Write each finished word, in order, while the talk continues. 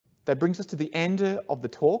that brings us to the end of the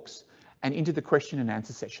talks and into the question and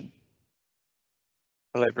answer session.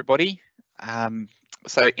 Hello, everybody.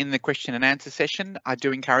 So in the question and answer session, I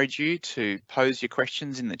do encourage you to pose your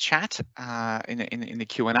questions in the chat, in the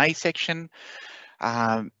Q&A section.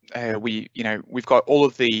 We've got all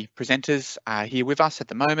of the presenters here with us at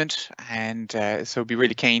the moment, and so we'll be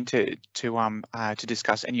really keen to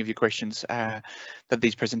discuss any of your questions that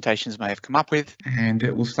these presentations may have come up with. And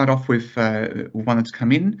we'll start off with one that's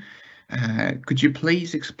come in. Could you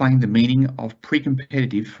please explain the meaning of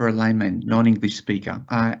pre-competitive for a layman, non-English speaker?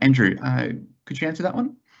 Andrew, could you answer that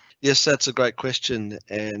one? Yes, that's a great question,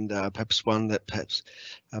 and perhaps one that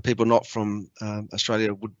people not from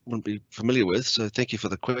Australia wouldn't be familiar with. So thank you for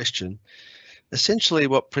the question. Essentially,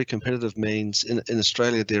 what pre-competitive means in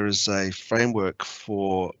Australia, there is a framework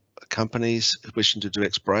for companies wishing to do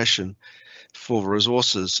exploration for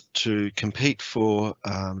resources to compete for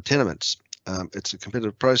tenements. It's a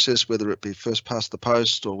competitive process, whether it be first past the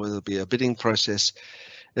post or whether it be a bidding process.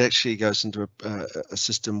 It actually goes into a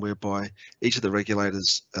system whereby each of the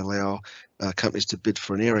regulators allow companies to bid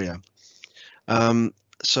for an area.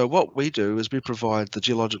 So what we do is we provide the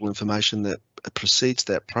geological information that precedes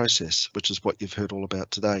that process, which is what you've heard all about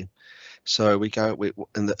today. So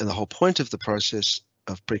and the whole point of the process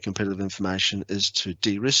of pre-competitive information is to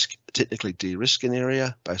technically de-risk an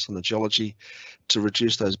area based on the geology, to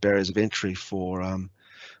reduce those barriers of entry for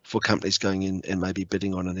companies going in and maybe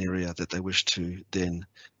bidding on an area that they wish to then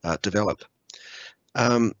develop.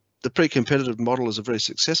 The pre-competitive model is a very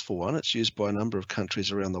successful one. It's used by a number of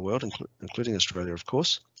countries around the world, including Australia, of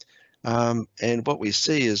course. And what we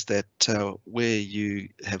see is that where you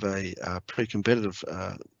have a pre-competitive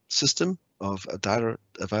system of data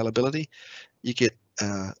availability, you get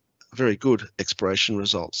very good exploration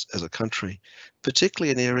results as a country, particularly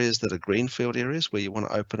in areas that are greenfield areas where you want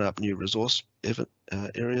to open up new resource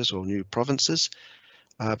areas or new provinces,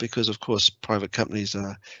 because of course private companies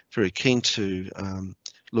are very keen to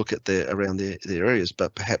look at around their areas,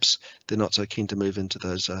 but perhaps they're not so keen to move into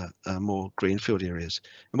those more greenfield areas.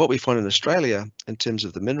 And what we find in Australia, in terms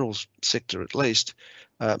of the minerals sector at least,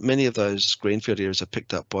 many of those greenfield areas are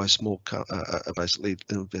picked up by basically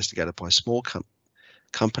investigated by small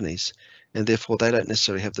companies, and therefore they don't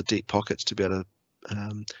necessarily have the deep pockets to be able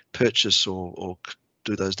to purchase or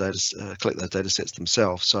do those collect those data sets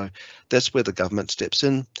themselves. So that's where the government steps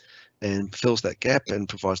in and fills that gap and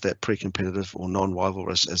provides that pre-competitive or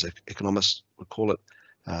non-rivalrous, as economists would call it,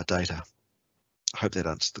 data. I hope that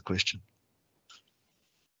answers the question.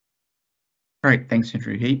 Great, thanks,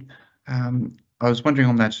 Andrew. I was wondering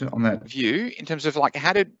on that view, in terms of like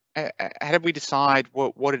how did we decide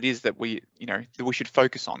what it is that we should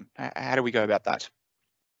focus on? How do we go about that?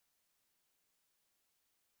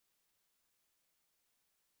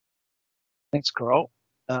 Thanks, Carol,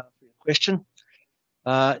 for your question.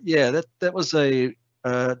 Yeah, that was a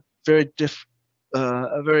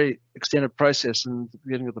very extended process in the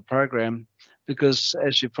beginning of the program, because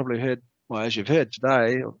as you've probably heard, well, as you've heard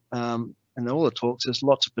today, in all the talks, there's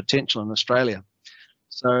lots of potential in Australia.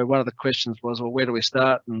 So one of the questions was, well, where do we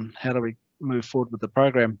start and how do we move forward with the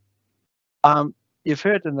program? You've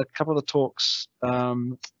heard in a couple of the talks a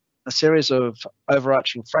series of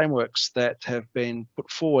overarching frameworks that have been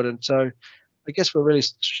put forward, and so I guess we're really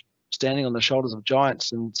standing on the shoulders of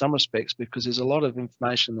giants in some respects, because there's a lot of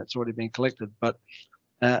information that's already been collected, but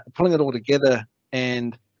pulling it all together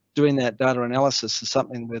and doing that data analysis is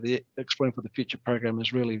something where the Exploring for the Future program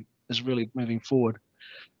is really moving forward.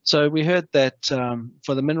 So we heard that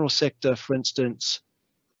for the mineral sector, for instance,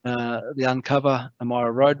 the Uncover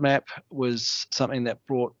Amira roadmap was something that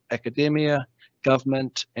brought academia,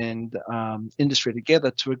 government, and industry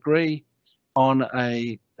together to agree on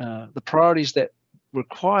the priorities that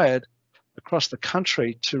required across the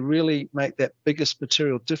country to really make that biggest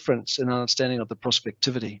material difference in understanding of the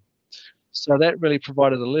prospectivity. So that really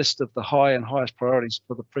provided a list of the high and highest priorities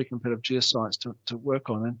for the pre-competitive geoscience to work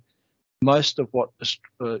on. And most of what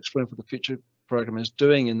Exploring for the Future program is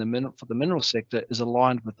doing for the mineral sector is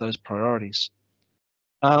aligned with those priorities.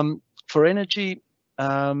 For energy,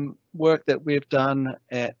 work that we've done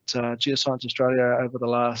at Geoscience Australia over the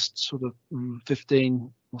last sort of 15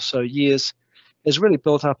 or so years has really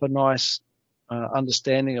built up a nice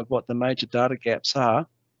understanding of what the major data gaps are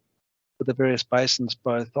for the various basins,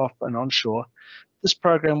 both off and onshore. This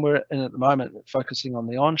program we're in at the moment focusing on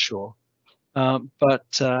the onshore, but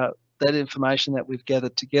that information that we've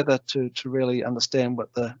gathered together to really understand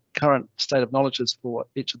what the current state of knowledge is for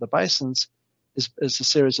each of the basins is a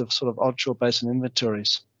series of sort of onshore basin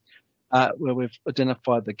inventories where we've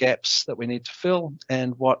identified the gaps that we need to fill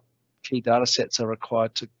and what key data sets are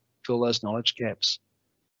required to fill those knowledge gaps.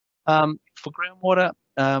 For groundwater,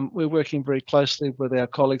 we're working very closely with our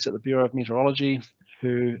colleagues at the Bureau of Meteorology,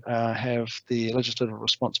 who have the legislative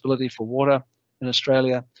responsibility for water in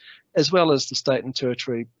Australia, as well as the state and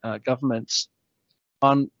territory governments,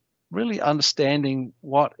 on really understanding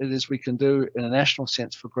what it is we can do in a national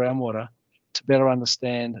sense for groundwater to better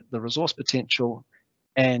understand the resource potential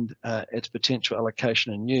and its potential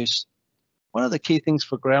allocation and use. One of the key things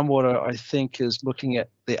for groundwater, I think, is looking at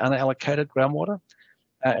the unallocated groundwater.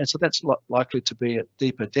 And so that's likely to be at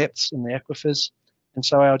deeper depths in the aquifers. And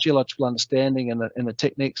so our geological understanding and the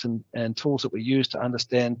techniques and tools that we use to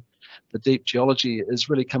understand the deep geology is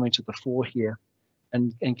really coming to the fore here,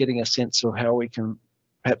 and getting a sense of how we can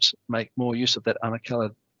perhaps make more use of that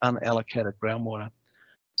unallocated groundwater.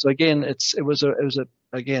 So again, it was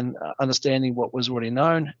understanding what was already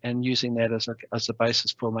known and using that as a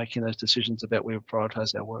basis for making those decisions about where we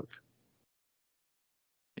prioritise our work.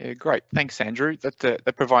 Yeah, great. Thanks, Andrew.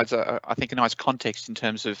 That provides, I think, a nice context in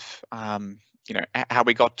terms of how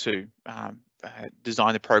we got to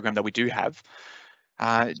design the program that we do have.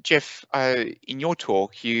 Jeff, in your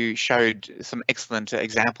talk, you showed some excellent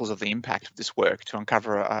examples of the impact of this work to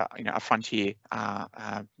uncover a frontier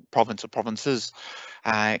province or provinces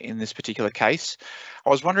in this particular case. I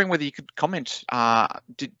was wondering whether you could comment.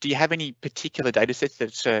 Do you have any particular data sets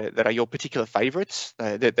that are your particular favourites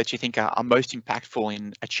that you think are most impactful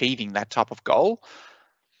in achieving that type of goal?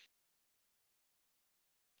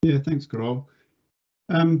 Yeah, thanks, Carol.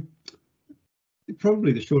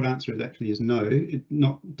 Probably the short answer is no.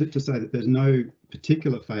 Not to say that there's no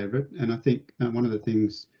particular favourite, and I think one of the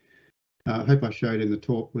things I hope I showed in the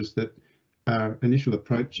talk was that our initial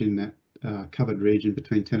approach in that covered region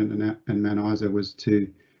between Tennant and Mount Isa was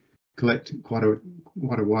to collect quite a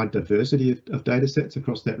wide diversity of data sets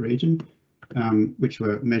across that region, which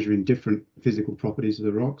were measuring different physical properties of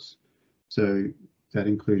the rocks. So that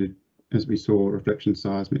included, as we saw, reflection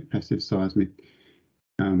seismic, passive seismic,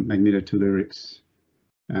 magnetotellurics,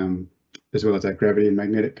 as well as our gravity and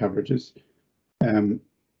magnetic coverages, and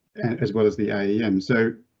as well as the AEM.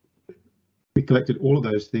 So we collected all of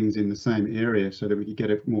those things in the same area so that we could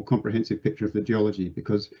get a more comprehensive picture of the geology,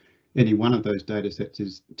 because any one of those data sets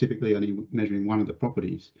is typically only measuring one of the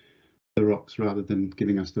properties of the rocks rather than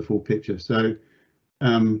giving us the full picture. So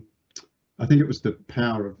I think it was the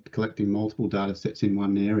power of collecting multiple data sets in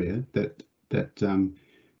one area that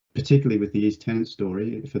particularly with the East Tennant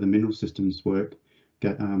story for the mineral systems work,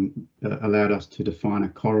 allowed us to define a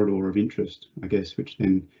corridor of interest, I guess, which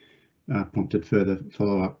then prompted further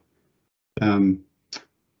follow-up. In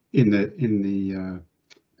the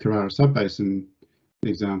Carrara Subbasin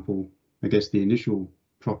example, I guess the initial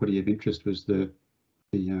property of interest was the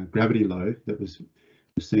gravity low that was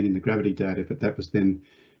seen in the gravity data, but that was then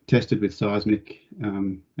tested with seismic,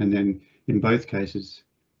 and then in both cases,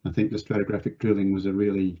 I think the stratigraphic drilling was a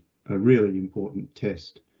really important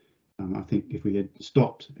test. I think if we had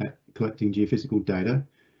stopped at collecting geophysical data,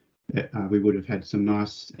 we would have had some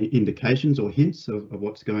nice indications or hints of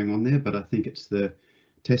what's going on there, but I think it's the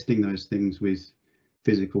testing those things with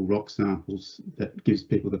physical rock samples that gives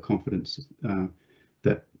people the confidence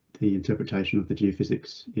that the interpretation of the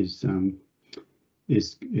geophysics is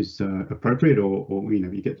appropriate, or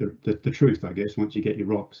you get the truth, I guess, once you get your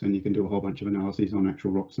rocks, and you can do a whole bunch of analyses on actual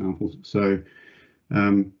rock samples. So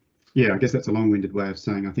yeah, I guess that's a long-winded way of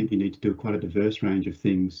saying I think you need to do quite a diverse range of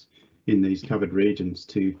things in these covered regions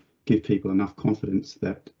to give people enough confidence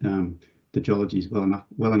that the geology is well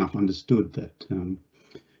enough understood that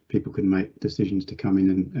people can make decisions to come in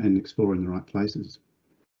and explore in the right places.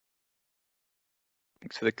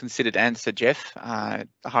 Thanks for the considered answer, Jeff,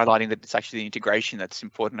 highlighting that it's actually the integration that's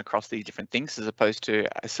important across these different things as opposed to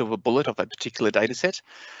a silver bullet of a particular data set.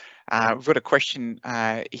 We've got a question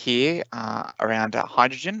here around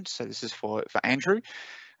hydrogen. So this is for Andrew.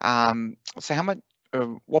 So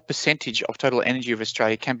what percentage of total energy of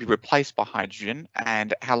Australia can be replaced by hydrogen,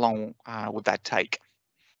 and how long would that take?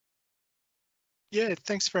 Yeah,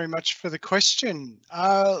 thanks very much for the question,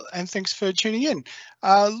 and thanks for tuning in.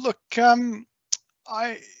 Look,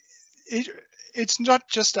 it's not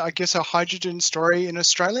just, I guess, a hydrogen story in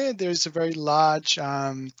Australia. There's a very large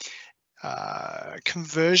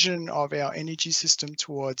conversion of our energy system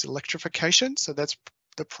towards electrification. So that's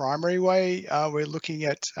the primary way we're looking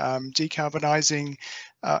at decarbonising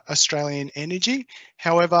Australian energy.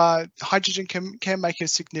 However, hydrogen can make a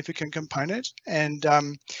significant component, and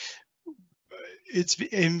it's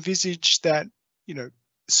envisaged that,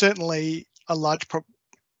 certainly a large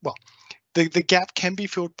the gap can be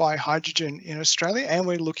filled by hydrogen in Australia, and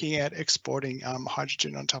we're looking at exporting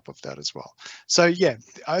hydrogen on top of that as well. So yeah,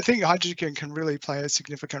 I think hydrogen can really play a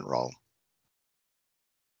significant role.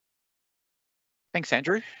 Thanks,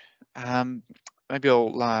 Andrew. Maybe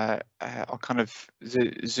I'll kind of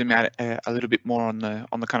zoom out a little bit more on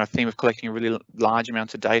the kind of theme of collecting a really large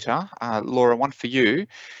amount of data. Laura, one for you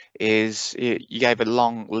is you gave a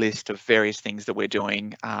long list of various things that we're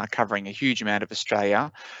doing, covering a huge amount of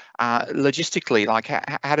Australia. Logistically, like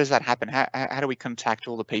how does that happen? How do we contact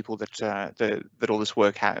all the people that that all this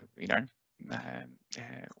work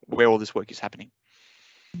where all this work is happening?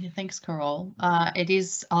 Yeah, thanks, Carol. It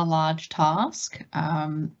is a large task.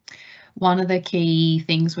 One of the key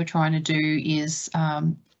things we're trying to do is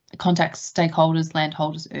contact stakeholders,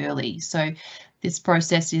 landholders early. So this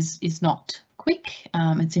process is not quick.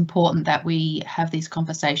 It's important that we have these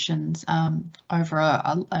conversations over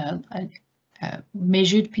a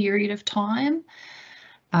measured period of time.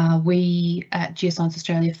 We at Geoscience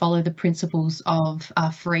Australia follow the principles of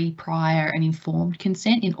free, prior and informed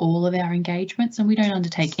consent in all of our engagements, and we don't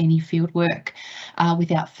undertake any field work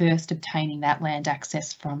without first obtaining that land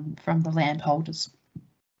access from the landholders.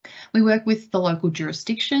 We work with the local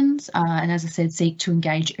jurisdictions and, as I said, seek to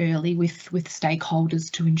engage early with stakeholders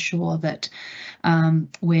to ensure that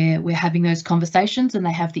we're having those conversations and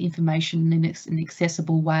they have the information in an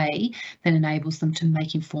accessible way that enables them to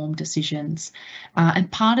make informed decisions.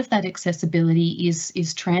 And part of that accessibility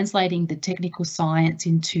is translating the technical science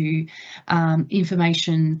into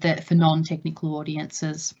information that for non-technical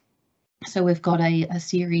audiences. So we've got a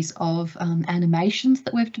series of animations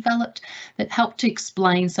that we've developed that help to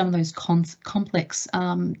explain some of those complex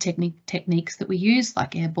techniques that we use,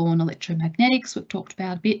 like airborne electromagnetics, we've talked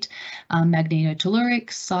about a bit,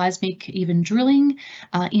 magnetotellurics, seismic, even drilling,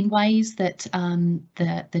 in ways that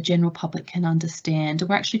the general public can understand. And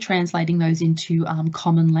we're actually translating those into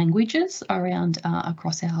common languages around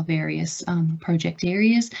across our various project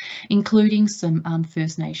areas, including some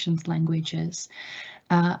First Nations languages.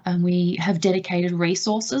 And we have dedicated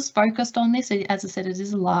resources focused on this. As I said, it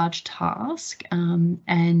is a large task,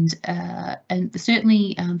 and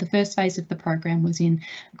certainly the first phase of the program was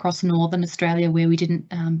across Northern Australia, where we didn't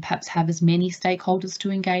perhaps have as many stakeholders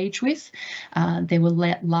to engage with. There were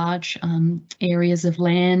large areas of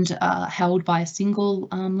land held by a single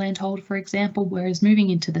landholder, for example, whereas moving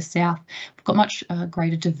into the south, we've got much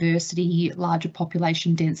greater diversity, larger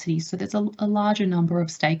population density. So there's a larger number of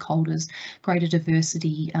stakeholders, greater diversity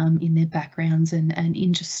in their backgrounds and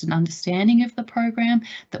interest and understanding of the program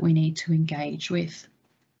that we need to engage with.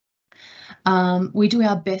 We do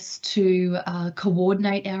our best to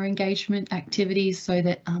coordinate our engagement activities so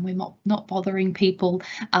that we're not bothering people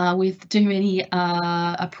with too many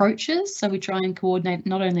approaches. So we try and coordinate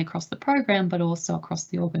not only across the program but also across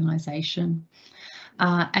the organisation.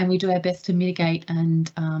 And we do our best to mitigate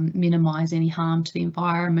and minimise any harm to the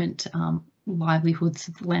environment, livelihoods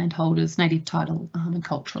of landholders, native title and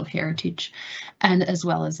cultural heritage, and as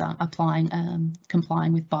well as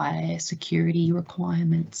complying with biosecurity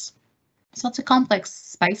requirements. So it's a complex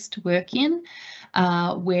space to work in.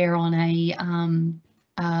 We're on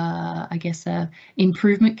I guess a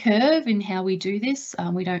improvement curve in how we do this.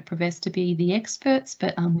 We don't profess to be the experts,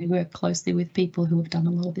 but we work closely with people who have done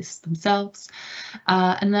a lot of this themselves.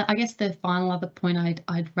 And I guess the final other point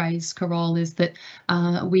I'd raise, Carol, is that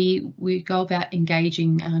we go about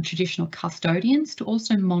engaging traditional custodians to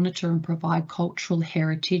also monitor and provide cultural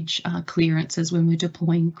heritage clearances when we're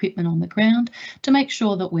deploying equipment on the ground to make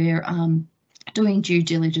sure that we're doing due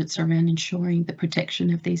diligence around ensuring the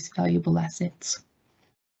protection of these valuable assets.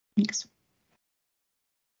 Thanks.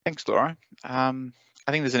 Thanks, Laura. I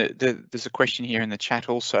think there's a question here in the chat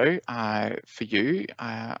also for you.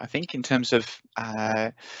 I think in terms of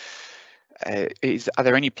are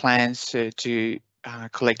there any plans to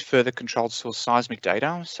collect further controlled source seismic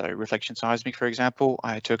data, so reflection seismic, for example,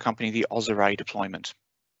 to accompany the AusArray deployment?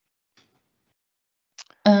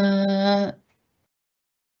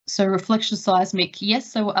 So reflection seismic,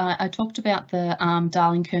 yes. So I talked about the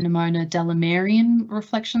Darling-Kernamona Delamerian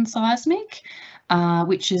reflection seismic,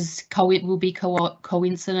 which will be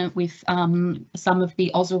coincident with some of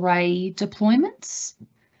the AusArray deployments.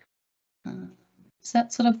 Is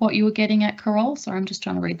that sort of what you were getting at, Carol? Sorry, I'm just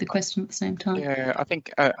trying to read the question at the same time. Yeah, I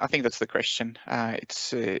think that's the question.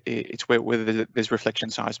 It's whether there's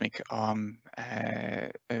reflection seismic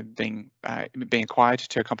being acquired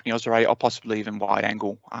to accompany AusArray, or possibly even wide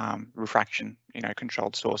angle refraction,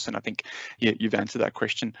 controlled source. And I think you've answered that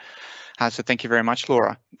question. So thank you very much,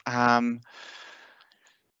 Laura.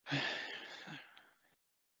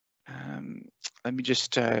 Let me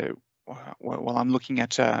just while I'm looking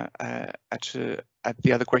at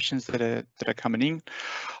the other questions that are coming in,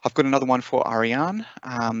 I've got another one for Ariane.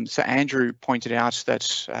 So Andrew pointed out that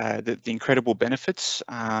the incredible benefits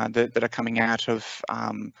that are coming out of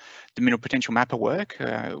the mineral potential mapper work,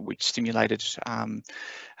 which stimulated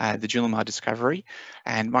the Julimar discovery.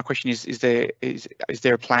 And my question is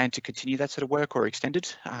there a plan to continue that sort of work or extend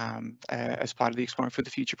it as part of the Exploring for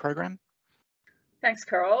the Future program? Thanks,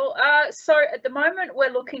 Carol. So at the moment,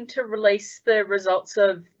 we're looking to release the results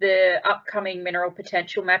of the upcoming mineral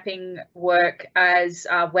potential mapping work as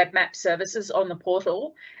web map services on the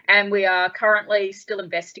portal. And we are currently still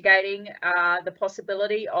investigating the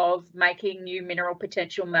possibility of making new mineral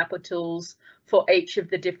potential mapper tools for each of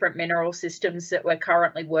the different mineral systems that we're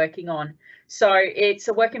currently working on. So it's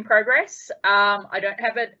a work in progress. I don't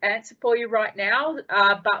have an answer for you right now,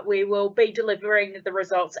 but we will be delivering the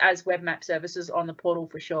results as web map services on the portal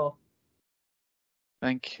for sure.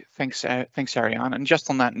 Thanks, Ariane. And just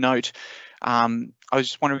on that note, I was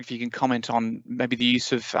just wondering if you can comment on maybe the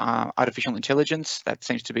use of artificial intelligence. That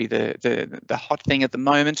seems to be the hot thing at the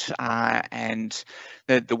moment, and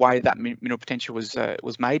the way that mineral potential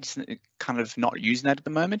was made, kind of not using that at the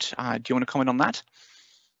moment. Do you want to comment on that?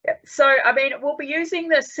 So, I mean, we'll be using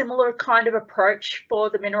the similar kind of approach for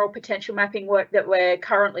the mineral potential mapping work that we're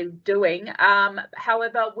currently doing.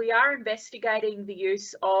 However, we are investigating the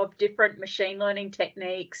use of different machine learning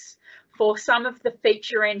techniques for some of the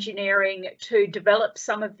feature engineering to develop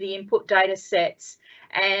some of the input data sets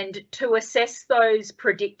and to assess those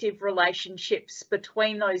predictive relationships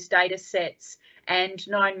between those data sets and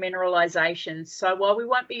known mineralizations. So while we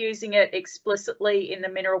won't be using it explicitly in the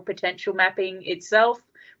mineral potential mapping itself,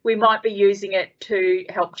 we might be using it to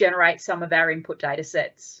help generate some of our input data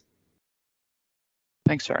sets.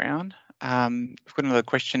 Thanks, Ariane. We've got another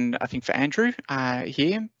question, I think, for Andrew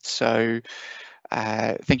here. So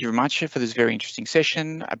thank you very much for this very interesting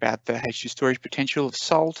session about the H2 storage potential of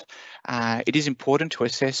salt. It is important to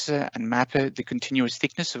assess and map the continuous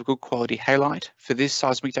thickness of good quality halite. For this,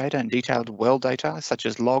 seismic data and detailed well data, such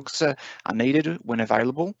as logs, are needed when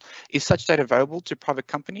available. Is such data available to private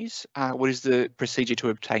companies? What is the procedure to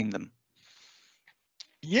obtain them?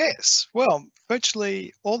 Yes, well,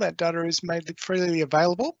 virtually all that data is made freely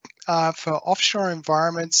available. For offshore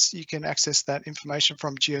environments, you can access that information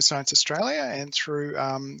from Geoscience Australia and through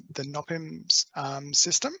the NOPIM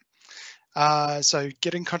system. So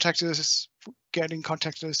get in contact with us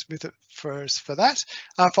with it for that.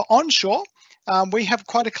 For onshore, we have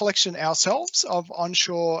quite a collection ourselves of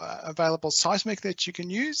onshore available seismic that you can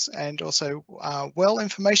use, and also well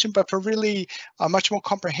information. But for really a much more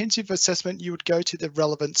comprehensive assessment, you would go to the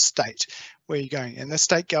relevant state where you're going, and the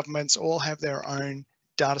state governments all have their own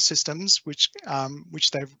data systems which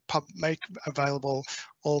they make available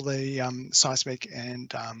all the seismic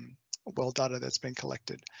and well data that's been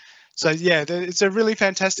collected. So yeah, it's a really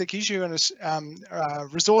fantastic issue and a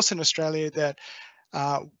resource in Australia that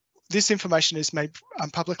this information is made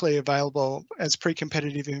publicly available as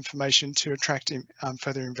pre-competitive information to attract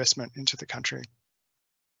further investment into the country.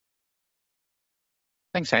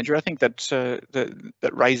 Thanks, Andrew. I think that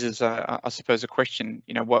that raises, I suppose, a question.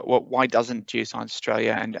 You know, why doesn't Geoscience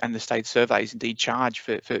Australia and the state surveys indeed charge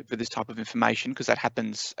for this type of information? Because that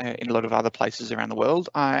happens in a lot of other places around the world.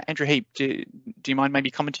 Andrew Heap, do you mind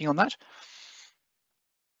maybe commenting on that?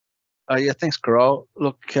 Yeah, thanks, Carol.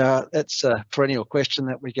 Look, that's a perennial question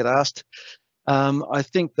that we get asked. I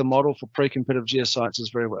think the model for pre-competitive geoscience is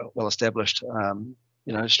very well established. You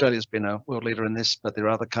know, Australia's been a world leader in this, but there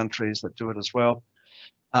are other countries that do it as well.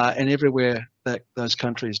 And everywhere that those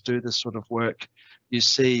countries do this sort of work, you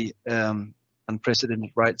see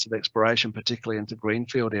unprecedented rates of exploration, particularly into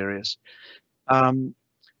greenfield areas.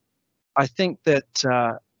 I think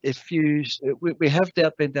that we have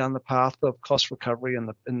been down the path of cost recovery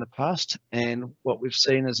in the past, and what we've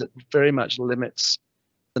seen is it very much limits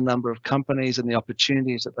the number of companies and the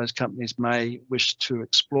opportunities that those companies may wish to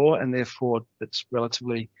explore, and therefore it's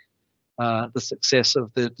relatively the success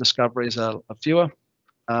of the discoveries are fewer.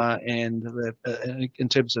 And in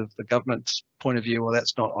terms of the government's point of view, well,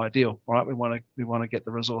 that's not ideal, right? We want to get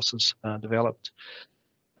the resources developed,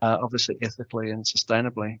 obviously ethically and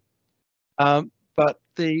sustainably.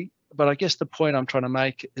 But I guess the point I'm trying to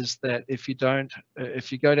make is that if you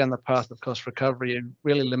go down the path of cost recovery, you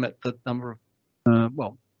really limit the number of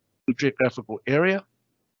the geographical area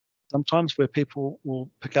sometimes where people will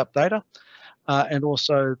pick up data, and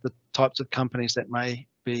also the types of companies that may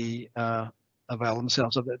be avail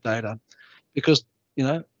themselves of that data, because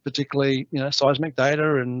particularly seismic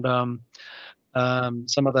data and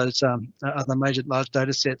some of those other major large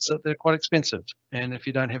data sets, they're quite expensive. And if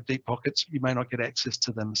you don't have deep pockets, you may not get access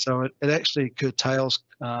to them. So it actually curtails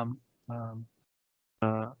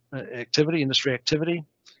industry activity.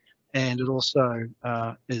 And it also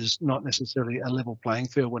is not necessarily a level playing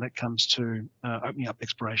field when it comes to opening up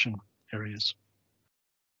exploration areas.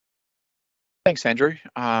 Thanks, Andrew,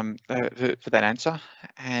 for that answer.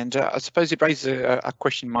 And I suppose it raises a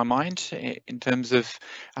question in my mind in terms of,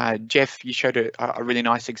 Jeff, you showed a really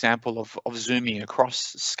nice example of zooming across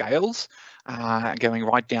scales, going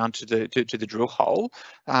right down to the drill hole.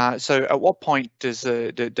 So at what point does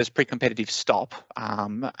pre-competitive stop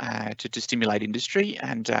to stimulate industry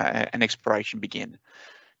and exploration begin?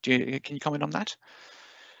 Can you comment on that?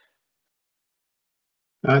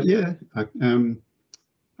 Yeah.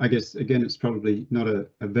 I guess, again, it's probably not a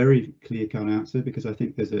very clear-cut answer, because I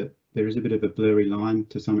think there is a bit of a blurry line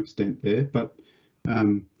to some extent there. But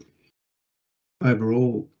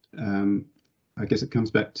overall, I guess it comes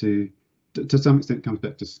back to some extent, comes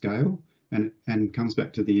back to scale and comes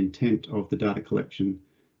back to the intent of the data collection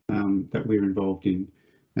that we're involved in.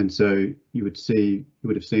 And so you would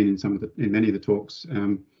have seen in many of the talks,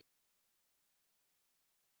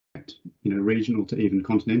 regional to even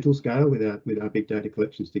continental scale with our big data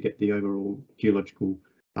collections to get the overall geological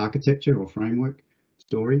architecture or framework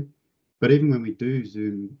story. But even when we do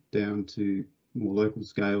zoom down to more local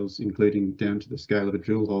scales, including down to the scale of a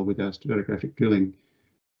drill hole with our stratigraphic drilling,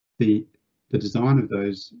 the design of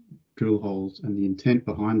those drill holes and the intent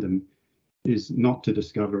behind them is not to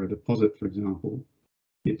discover a deposit, for example.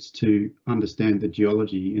 It's to understand the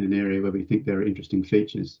geology in an area where we think there are interesting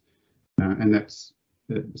features, and that's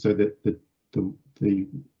so that the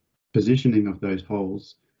positioning of those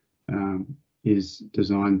holes is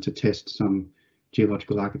designed to test some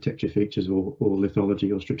geological architecture features or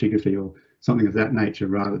lithology or stratigraphy or something of that nature,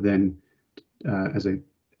 rather than as a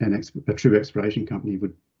true exploration company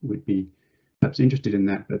would be perhaps interested in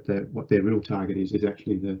that, but what their real target is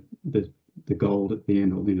actually the gold at the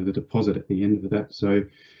end, or the deposit at the end of that. So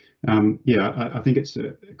yeah, I think it's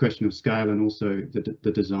a question of scale and also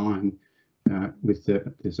the design with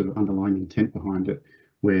the sort of underlying intent behind it,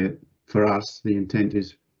 where for us the intent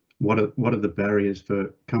is what are the barriers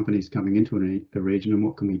for companies coming into a region, and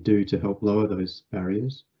what can we do to help lower those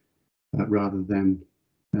barriers, rather than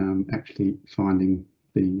actually finding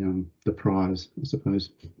the prize, I suppose.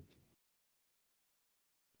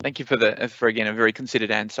 Thank you for again a very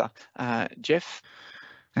considered answer, Jeff.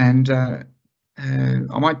 And I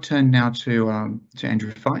might turn now to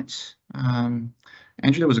Andrew Feitz.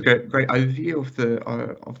 Andrew, there was a great overview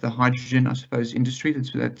of the hydrogen, I suppose, industry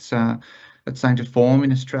that's starting to form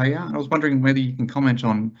in Australia. And I was wondering whether you can comment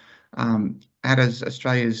on how does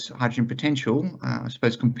Australia's hydrogen potential, I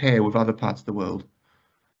suppose, compare with other parts of the world?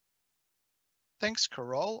 Thanks,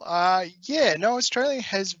 Carol. Yeah, no, Australia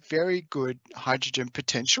has very good hydrogen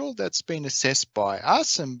potential that's been assessed by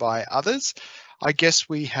us and by others. I guess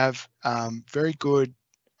we have very good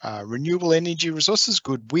renewable energy resources,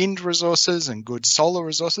 good wind resources and good solar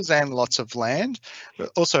resources, and lots of land, but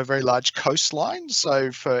also a very large coastline.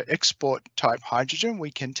 So for export type hydrogen, we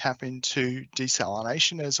can tap into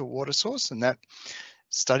desalination as a water source, and that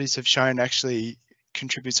studies have shown actually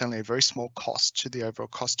contributes only a very small cost to the overall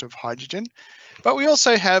cost of hydrogen. But we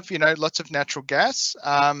also have, lots of natural gas,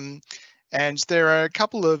 and there are a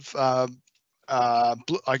couple of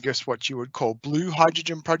I guess what you would call blue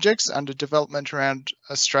hydrogen projects under development around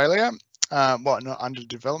Australia. Well, not under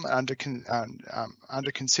development,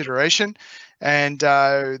 under consideration, and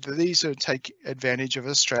these will take advantage of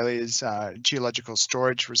Australia's geological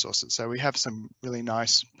storage resources. So we have some really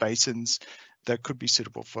nice basins that could be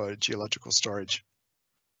suitable for geological storage.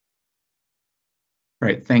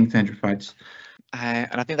 Great, thanks, Andrew Feitz.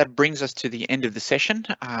 And I think that brings us to the end of the session.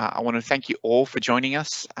 I want to thank you all for joining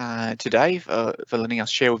us today, for letting us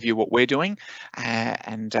share with you what we're doing,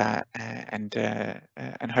 and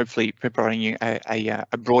hopefully providing you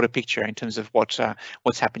a broader picture in terms of what's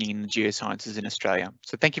happening in the geosciences in Australia.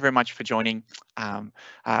 So thank you very much for joining. I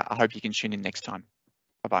hope you can tune in next time.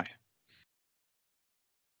 Bye-bye.